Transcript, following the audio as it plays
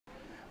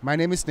My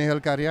name is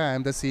Snehal Karia. I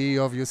am the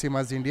CEO of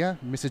UCMAS India.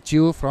 Mr.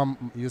 Chiu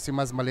from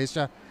UCMAS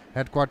Malaysia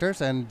headquarters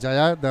and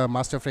Jaya, the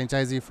master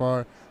franchisee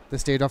for the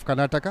state of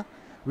Karnataka.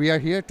 We are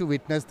here to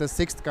witness the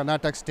 6th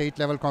Karnataka state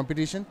level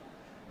competition.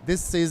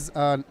 This is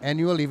an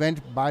annual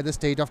event by the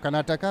state of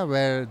Karnataka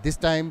where this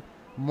time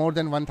more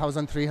than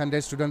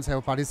 1,300 students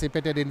have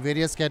participated in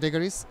various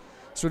categories.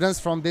 Students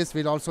from this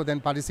will also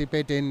then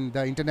participate in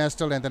the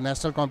international and the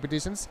national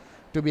competitions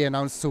to be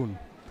announced soon.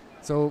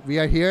 So we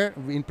are here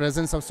in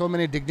presence of so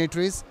many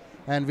dignitaries,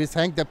 and we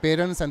thank the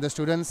parents and the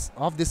students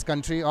of this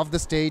country, of the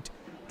state,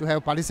 to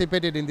have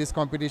participated in this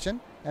competition,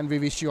 and we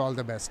wish you all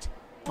the best.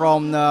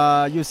 From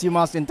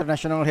UCMAS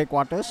International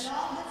Headquarters,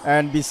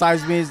 and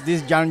besides me,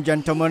 this young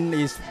gentleman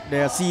is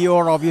the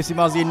CEO of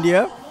UCMAS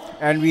India,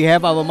 and we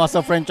have our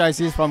master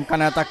franchisees from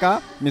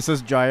Karnataka,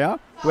 Mrs. Jaya,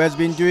 who has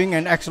been doing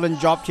an excellent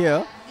job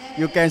here.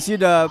 You can see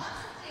the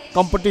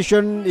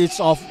competition is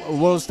of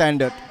world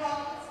standard.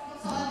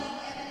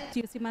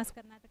 UCMAS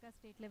Karnataka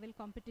state level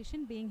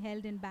competition being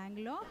held in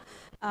Bangalore.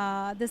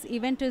 This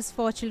event is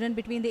for children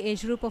between the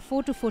age group of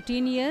 4 to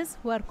 14 years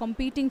who are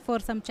competing for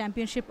some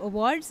championship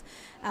awards,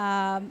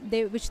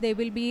 which they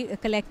will be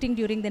collecting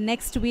during the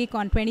next week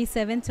on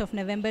 27th of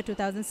November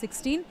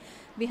 2016.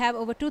 We have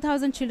over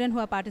 2,000 children who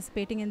are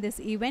participating in this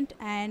event,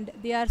 and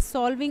they are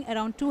solving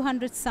around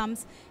 200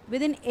 sums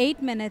within 8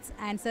 minutes,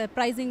 and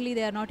surprisingly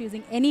they are not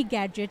using any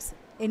gadgets,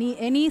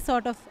 any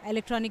sort of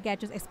electronic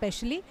gadgets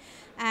especially,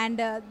 and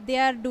they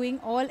are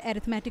doing all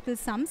arithmetical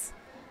sums,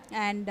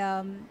 and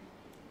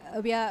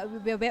we are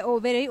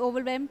very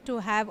overwhelmed to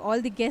have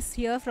all the guests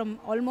here from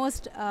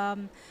almost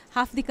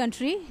half the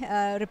country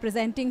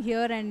representing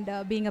here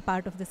and being a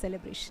part of the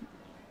celebration.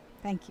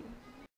 Thank you.